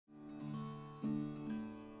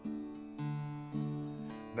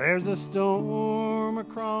There's a storm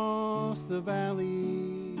across the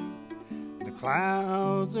valley. The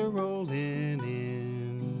clouds are rolling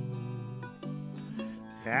in.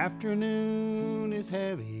 The afternoon is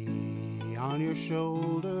heavy on your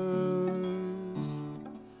shoulders.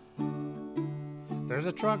 There's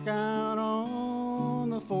a truck out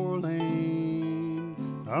on the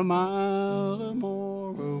 4-lane, a mile or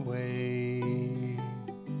more away.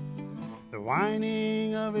 The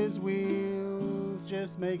whining of his wheels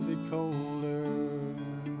just makes it colder.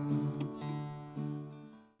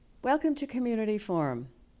 Welcome to Community Forum.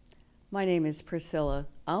 My name is Priscilla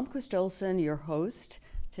Almquist-Olsen, your host.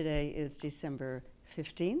 Today is December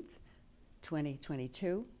 15th,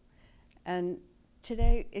 2022. And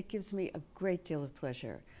today it gives me a great deal of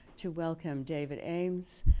pleasure to welcome David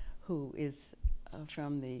Ames, who is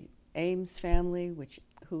from the Ames family, which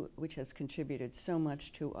has contributed so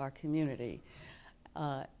much to our community.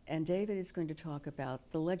 And David is going to talk about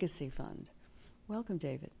the Legacy Fund. Welcome,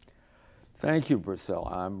 David. Thank you, Priscilla.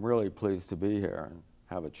 I'm really pleased to be here and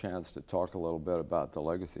have a chance to talk a little bit about the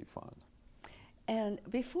Legacy Fund. And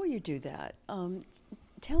before you do that,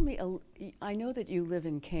 tell me, I know that you live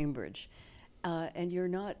in Cambridge, and you're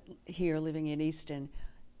not here living in Easton,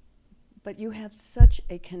 but you have such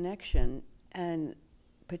a connection and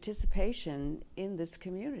participation in this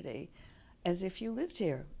community as if you lived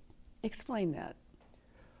here. Explain that.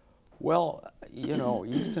 Well, you know,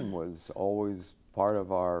 Easton was always part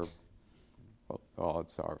of our, well,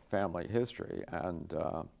 it's our family history. And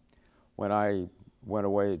when I went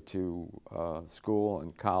away to school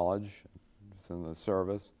and college, was in the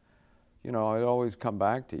service, you know, I'd always come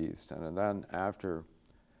back to Easton. And then after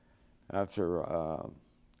I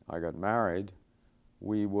got married,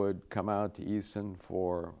 we would come out to Easton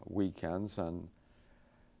for weekends, and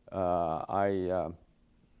I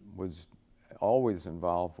was always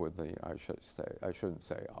involved with the, I shouldn't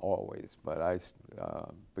say always, but I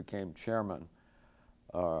became chairman,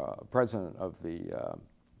 president of the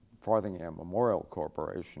Farthingham Memorial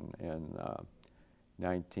Corporation in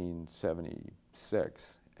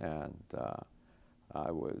 1976, and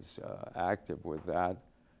I was active with that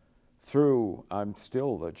through, I'm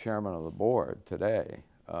still the chairman of the board today,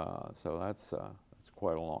 so that's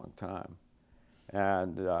quite a long time.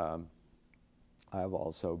 And I've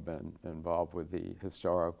also been involved with the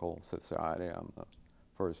Historical Society. I'm the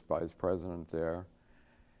first vice president there.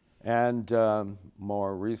 And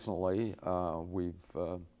more recently, we've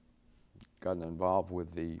gotten involved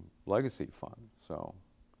with the Legacy Fund, so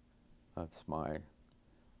that's my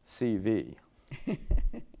CV.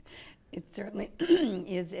 It certainly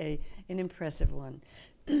is an impressive one.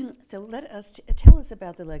 So tell us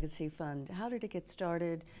about the Legacy Fund. How did it get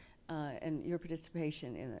started and your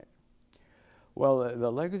participation in it? Well, the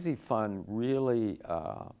Legacy Fund really,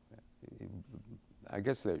 I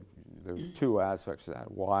guess there are two aspects to that,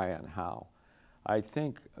 why and how. I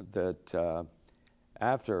think that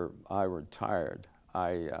after I retired,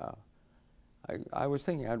 I was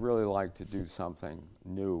thinking I'd really like to do something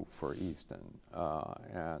new for Easton,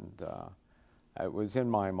 and it was in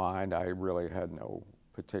my mind. I really had no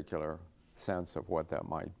particular sense of what that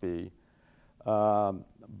might be,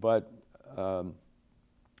 but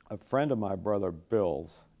a friend of my brother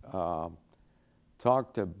Bill's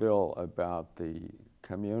talked to Bill about the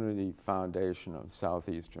Community Foundation of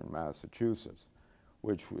Southeastern Massachusetts,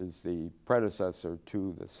 which was the predecessor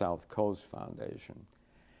to the South Coast Foundation.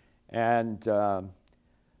 And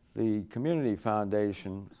the Community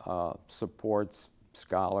Foundation supports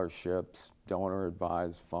scholarships,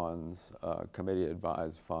 donor-advised funds,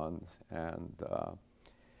 committee-advised funds, and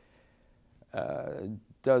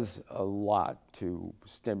does a lot to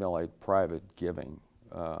stimulate private giving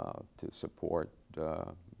to support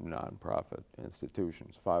nonprofit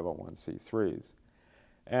institutions, 501c3s.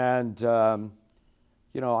 And,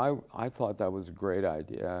 you know, I thought that was a great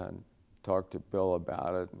idea and talked to Bill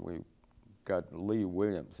about it, and we got Lee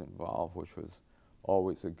Williams involved, which was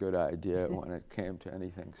always a good idea when it came to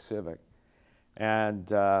anything civic. And,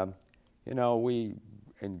 you know, we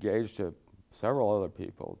engaged several other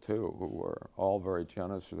people, too, who were all very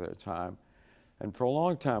generous with their time. And for a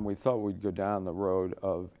long time, we thought we'd go down the road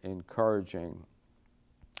of encouraging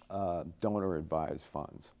donor-advised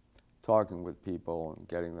funds, talking with people and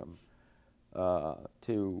getting them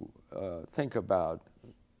to think about,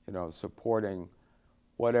 you know, supporting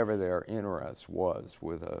whatever their interest was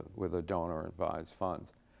with a donor-advised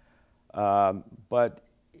funds. But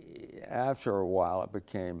after a while, it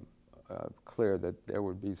became clear that there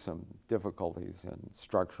would be some difficulties in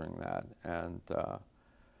structuring that. And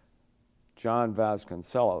John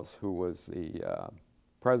Vasconcellos, who was the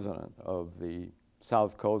president of the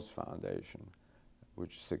South Coast Foundation,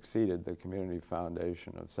 which succeeded the Community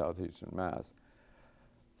Foundation of Southeastern Mass,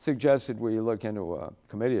 suggested we look into a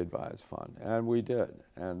committee-advised fund, and we did.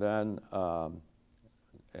 And then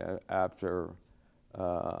after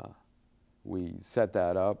we set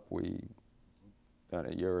that up, we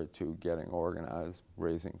spent a year or two getting organized,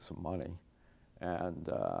 raising some money. And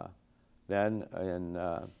then in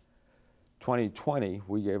 2020,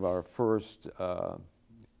 we gave our first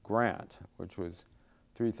grant, which was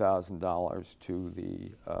 $3,000 to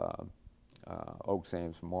the Oaks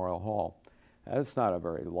Ames Memorial Hall. And it's not a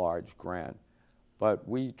very large grant, but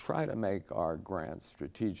we try to make our grants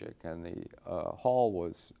strategic, and the hall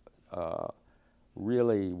was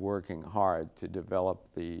really working hard to develop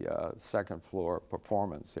the second floor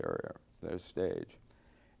performance area, their stage.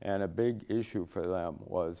 And a big issue for them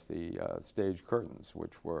was the stage curtains,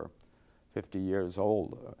 which were 50 years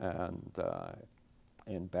old and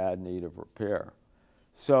in bad need of repair.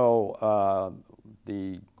 So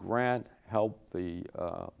the grant helped the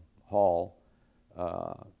hall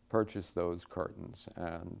purchase those curtains,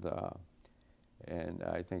 and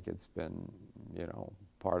I think it's been, you know,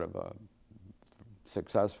 part of a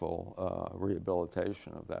successful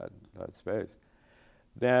rehabilitation of that space.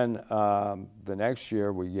 Then the next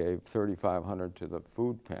year we gave $3,500 to the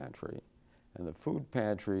food pantry, and the food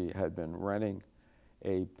pantry had been renting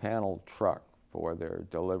a panel truck for their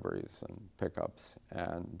deliveries and pickups,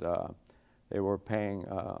 and they were paying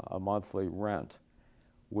a monthly rent.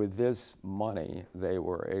 With this money, they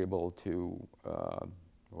were able to,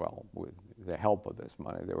 well, with the help of this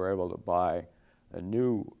money, they were able to buy a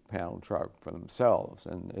new panel truck for themselves,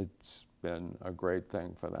 and it's been a great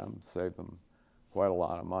thing for them, saved them quite a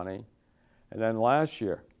lot of money. And then last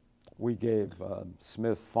year, we gave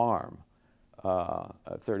Smith Farm a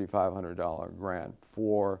 $3,500 grant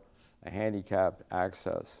for a handicapped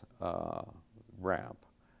access ramp.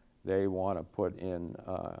 They want to put in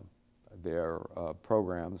their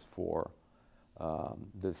programs for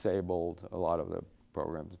disabled. A lot of the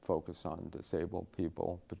programs focus on disabled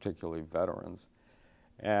people, particularly veterans.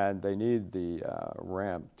 And they need the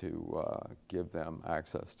ramp to give them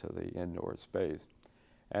access to the indoor space.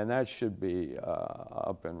 And that should be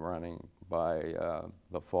up and running by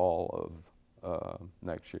the fall of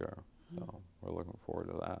next year. So we're looking forward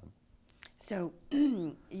to that. So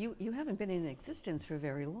you haven't been in existence for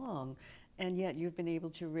very long, and yet you've been able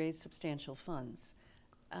to raise substantial funds.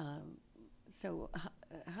 So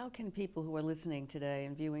how can people who are listening today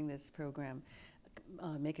and viewing this program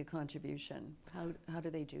make a contribution? How do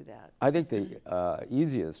they do that? I think the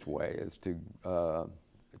easiest way is to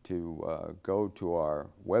go to our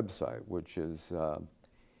website, which is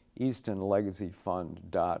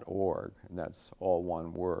eastonlegacyfund.org, and that's all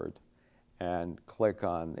one word, and click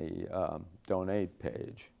on the donate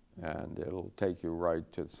page, and it'll take you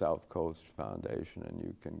right to South Coast Foundation, and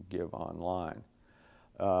you can give online.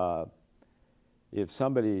 If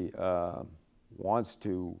somebody wants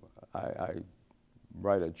to, I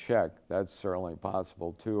write a check, that's certainly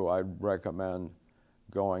possible too. I'd recommend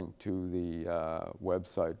going to the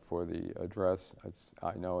website for the address.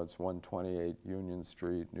 I know it's 128 Union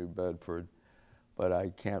Street, New Bedford, but I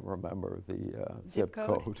can't remember the zip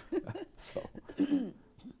code.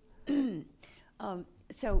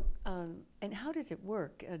 And how does it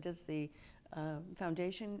work? Does the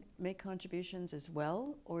foundation make contributions as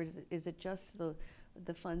well, or is it just the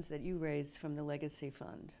funds that you raise from the Legacy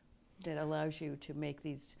Fund that allows you to make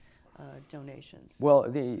these donations? Well,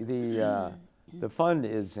 the fund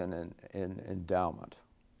is an endowment,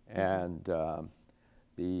 and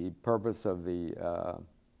the purpose of the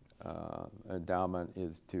endowment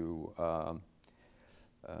is to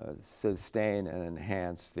sustain and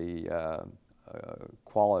enhance the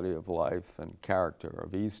quality of life and character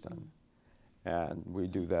of Easton, and we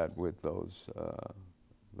do that with those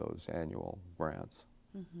annual grants.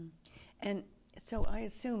 And so I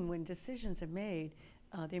assume when decisions are made,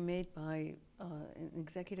 they're made by an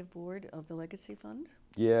executive board of the Legacy Fund?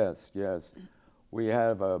 Yes, yes. We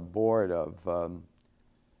have a board of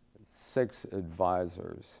 6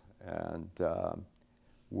 advisors, and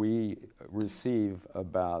we receive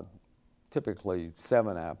about typically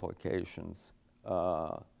 7 applications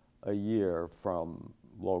a year from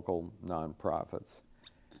local nonprofits.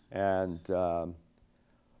 And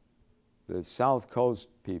the South Coast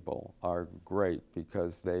people are great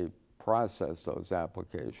because they process those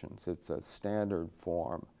applications. It's a standard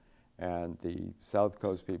form, and the South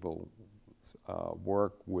Coast people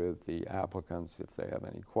work with the applicants if they have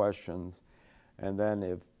any questions. And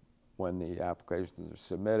then when the applications are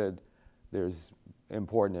submitted, there's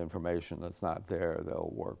important information that's not there,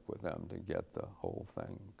 they'll work with them to get the whole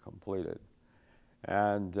thing completed.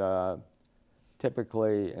 And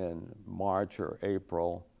typically in March or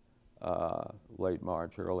April, late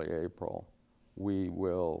March, early April, we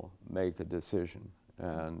will make a decision.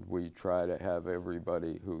 And we try to have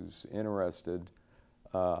everybody who's interested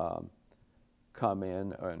come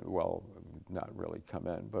in, and well, not really come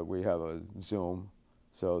in, but we have a Zoom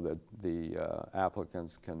so that the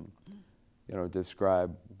applicants can,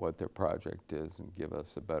 describe what their project is and give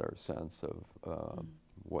us a better sense of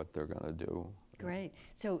what they're going to do. Great.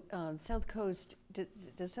 So South Coast,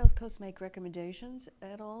 does South Coast make recommendations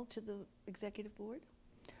at all to the executive board?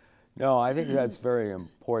 No, I think that's very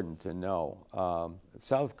important to know.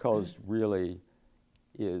 South Coast really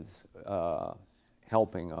is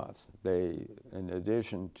helping us. They, in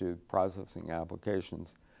addition to processing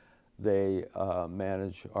applications, they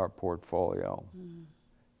manage our portfolio.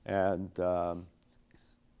 And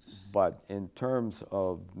but in terms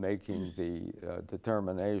of making the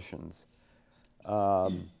determinations,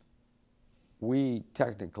 we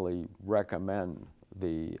technically recommend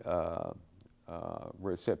the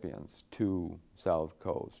recipients to South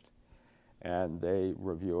Coast, and they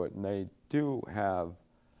review it, and they do have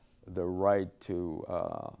the right to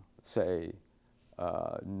say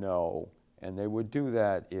no, and they would do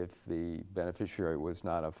that if the beneficiary was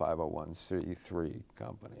not a 501c3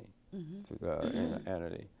 company,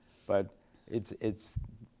 entity. But it's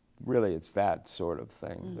really that sort of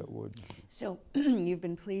thing that would. So you've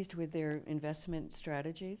been pleased with their investment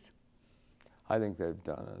strategies? I think they've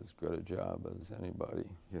done as good a job as anybody.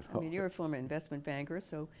 I mean, you're a former investment banker,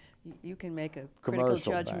 so you can make a critical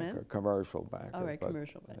judgment. Commercial banker. All right,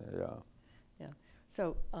 commercial banker. Yeah.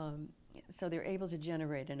 So, so they're able to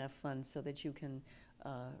generate enough funds so that you can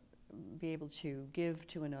be able to give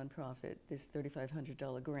to a nonprofit this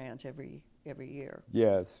 $3,500 grant every year.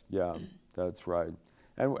 Yes, yeah, that's right.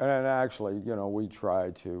 And actually, we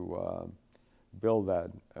try to build that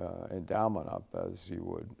endowment up as you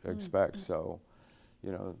would expect. So,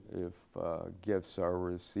 if gifts are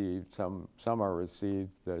received, some are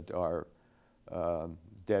received that are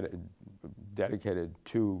dedicated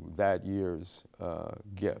to that year's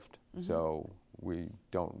gift. So we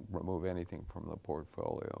don't remove anything from the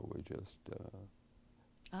portfolio. We just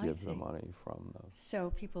give the money from the.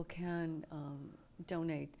 So people can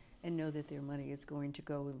donate and know that their money is going to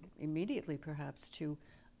go immediately, perhaps, to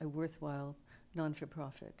a worthwhile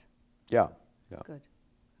non-for-profit. Yeah. Good.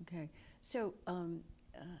 Okay. So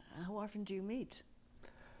how often do you meet?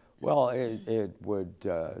 Well, it would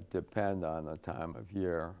depend on the time of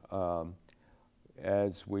year.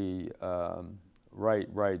 As we,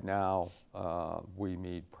 right now, we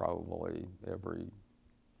meet probably every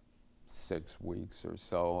 6 weeks or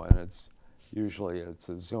so, and it's usually a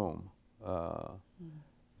Zoom,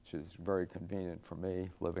 which is very convenient for me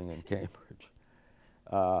living in Cambridge.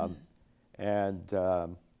 And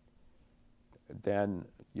then,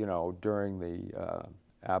 during the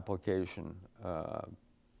application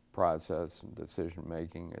process and decision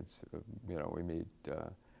making, it's, we meet,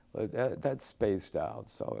 that's spaced out,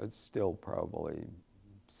 so it's still probably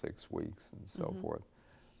 6 weeks and so forth.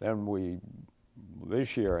 Then we,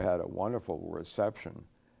 this year, had a wonderful reception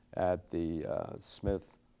at the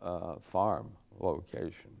Smith Farm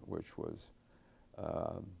location, which was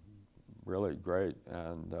really great,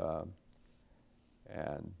 and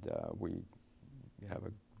we have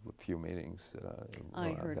a few meetings.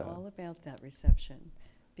 I heard all about that reception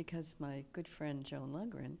because my good friend Joan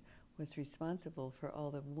Lundgren was responsible for all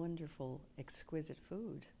the wonderful, exquisite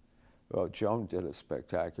food. Well, Joan did a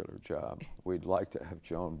spectacular job. We'd like to have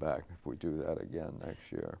Joan back if we do that again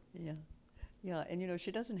next year. Yeah, and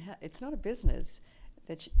she doesn't have, it's not a business,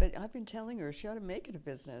 but I've been telling her she ought to make it a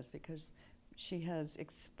business because she has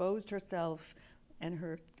exposed herself and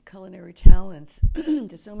her culinary talents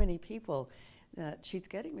to so many people that she's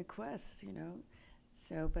getting requests,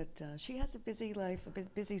 So, but she has a busy life, a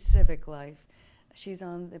busy civic life. She's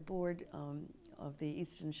on the board of the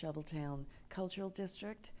Easton Shoveltown Cultural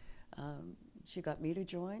District. She got me to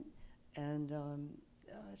join, and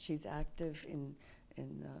she's active in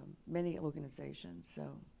many organizations.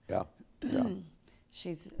 So yeah.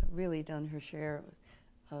 She's really done her share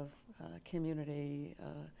of community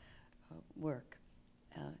work,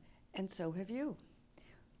 and so have you.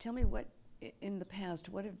 Tell me in the past,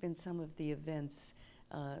 what have been some of the events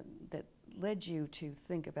that led you to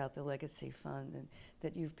think about the Legacy Fund and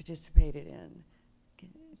that you've participated in?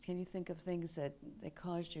 Can you think of things that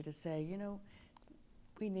caused you to say,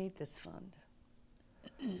 we need this fund?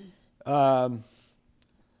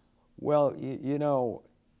 Well,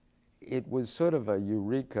 it was sort of a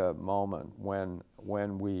eureka moment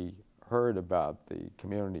when we heard about the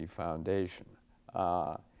community foundation,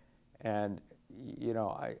 and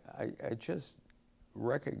I just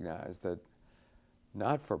recognize that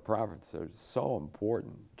not-for-profits are so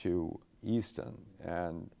important to Easton,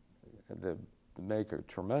 and they make a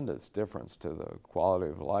tremendous difference to the quality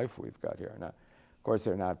of life we've got here. Now, of course,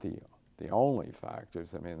 they're not the only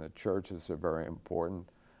factors. I mean, the churches are very important.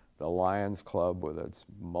 The Lions Club, with its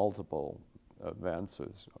multiple events,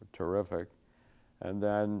 is terrific. And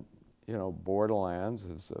then, you know, Borderlands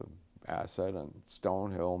is an asset, and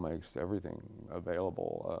Stonehill makes everything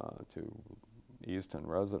available to Easton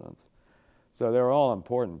residents. So they're all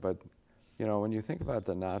important, but, you know, when you think about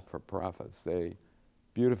the not-for-profits,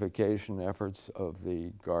 beautification efforts of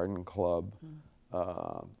the garden club,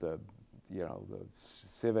 the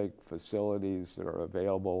civic facilities that are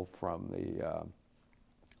available from the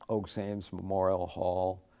Ames Memorial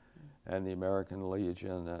Hall and the American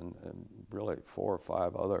Legion, and really 4 or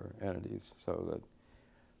 5 other entities, so that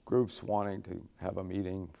groups wanting to have a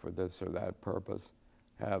meeting for this or that purpose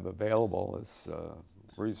have available this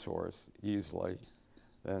resource easily.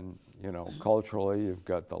 Then, you know, culturally, you've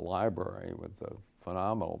got the library with the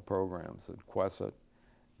phenomenal programs at Quessett,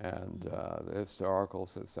 and the Historical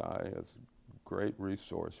Society is a great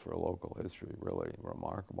resource for local history, really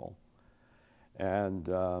remarkable. And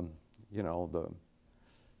you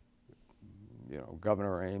know,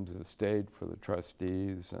 Governor Ames' estate for the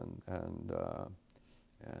trustees, and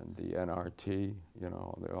the NRT, you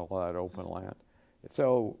know, all that open land.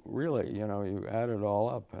 So really, you know, you add it all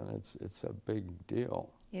up, and it's a big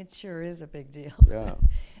deal. It sure is a big deal. Yeah.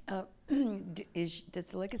 Does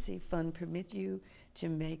the Legacy Fund permit you to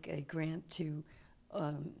make a grant to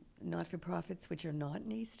not-for-profits which are not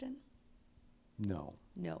in Easton? No.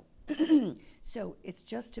 No. So it's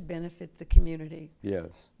just to benefit the community.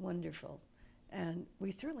 Yes. Wonderful. And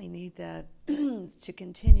we certainly need that to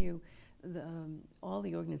continue all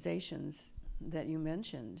the organizations that you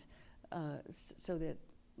mentioned, so that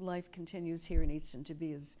life continues here in Easton to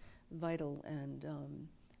be as vital and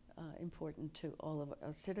important to all of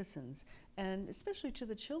our citizens, and especially to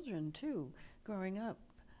the children too, growing up.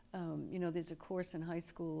 You know, there's a course in high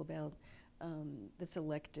school about that's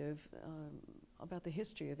elective about the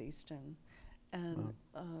history of Easton, and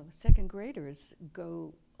second graders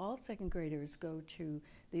go. All second graders go to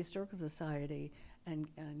the Historical Society and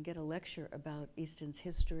get a lecture about Easton's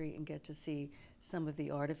history and get to see some of the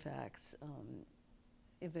artifacts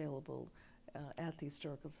available at the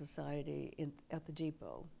Historical Society at the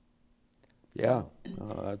depot. Yeah,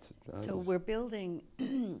 So we're building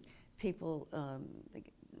people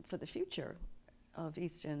for the future of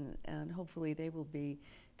Easton, and hopefully they will be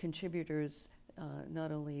contributors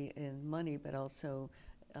not only in money but also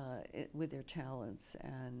with their talents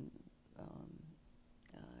and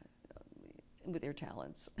with their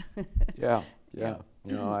talents. Yeah. You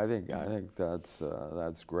know, I think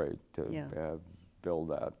that's great to build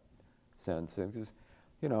that sense, because,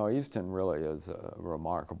 you know, Easton really is a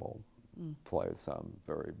remarkable place. I'm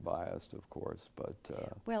very biased, of course, but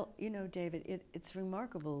well, you know, David, it's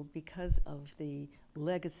remarkable because of the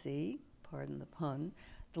legacy, pardon the pun,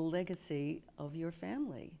 the legacy of your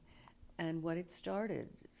family and what it started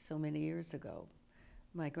so many years ago.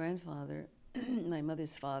 My grandfather, my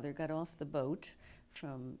mother's father, got off the boat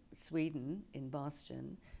from Sweden in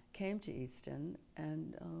Boston, came to Easton,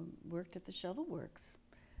 and worked at the shovel works.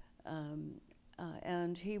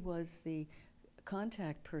 And he was the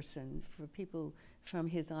contact person for people from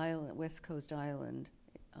his island, West Coast Island,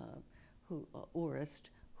 Orist,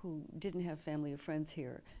 who didn't have family or friends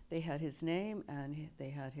here. They had his name and they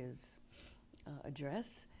had his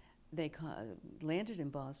address. They landed in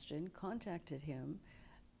Boston, contacted him,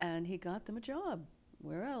 and he got them a job.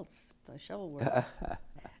 Where else? The shovel works.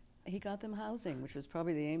 He got them housing, which was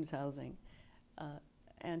probably the Ames housing.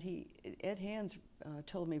 And Ed Hands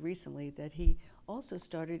told me recently that he also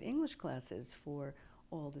started English classes for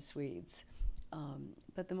all the Swedes.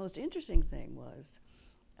 But the most interesting thing was,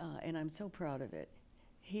 and I'm so proud of it,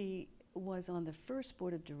 he was on the first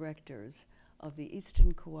board of directors of the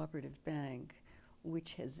Easton Cooperative Bank,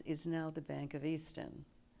 which is now the Bank of Easton.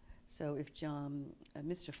 So if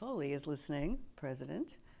Mr. Foley is listening,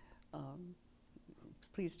 President,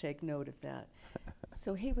 please take note of that.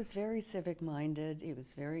 So he was very civic-minded. He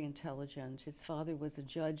was very intelligent. His father was a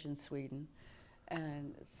judge in Sweden.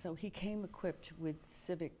 And so he came equipped with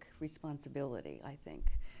civic responsibility, I think,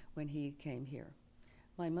 when he came here.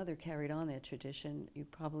 My mother carried on that tradition. You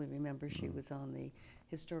probably remember she was on the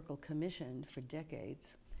Historical Commission for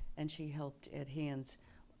decades, and she helped Ed Hands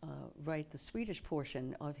write the Swedish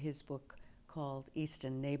portion of his book called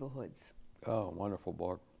Easton Neighborhoods. Oh, wonderful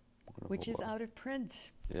book. Which is out of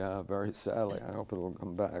print. Yeah, very sadly. I hope it'll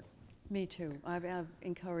come back. Me too. I've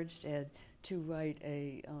encouraged Ed to write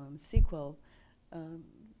a sequel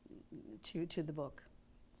to the book.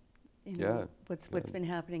 You Yeah, know, what's been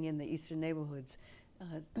happening in the eastern neighborhoods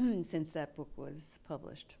since that book was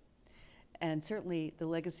published. And certainly the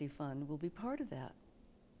Legacy Fund will be part of that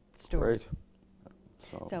story. Great.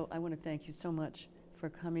 So I want to thank you so much for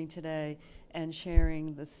coming today and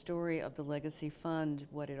sharing the story of the Legacy Fund,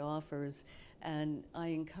 what it offers. And I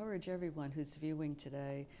encourage everyone who's viewing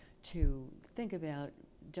today to think about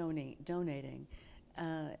donating.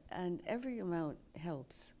 And every amount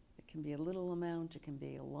helps. It can be a little amount, it can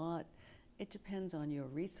be a lot. It depends on your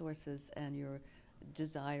resources and your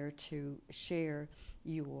desire to share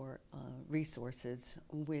your resources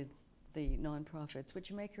with the nonprofits,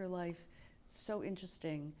 which make your life so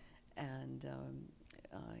interesting and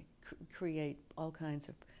create all kinds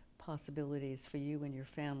of possibilities for you and your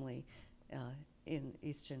family in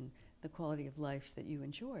Easton, the quality of life that you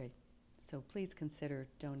enjoy. So please consider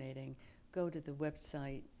donating. Go to the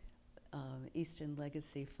website,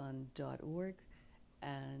 eastonlegacyfund.org.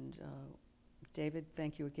 And David,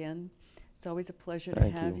 thank you again. It's always a pleasure to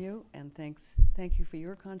have you. And thank you for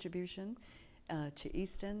your contribution to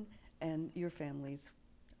Easton and your families.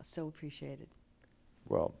 So appreciated.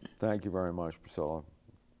 Well, thank you very much, Priscilla.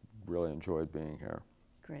 Really enjoyed being here.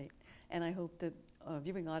 Great. And I hope the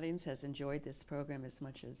viewing audience has enjoyed this program as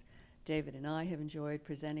much as David and I have enjoyed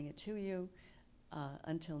presenting it to you.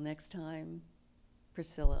 Until next time,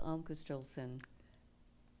 Priscilla Almquist-Olsen,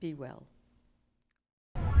 be well.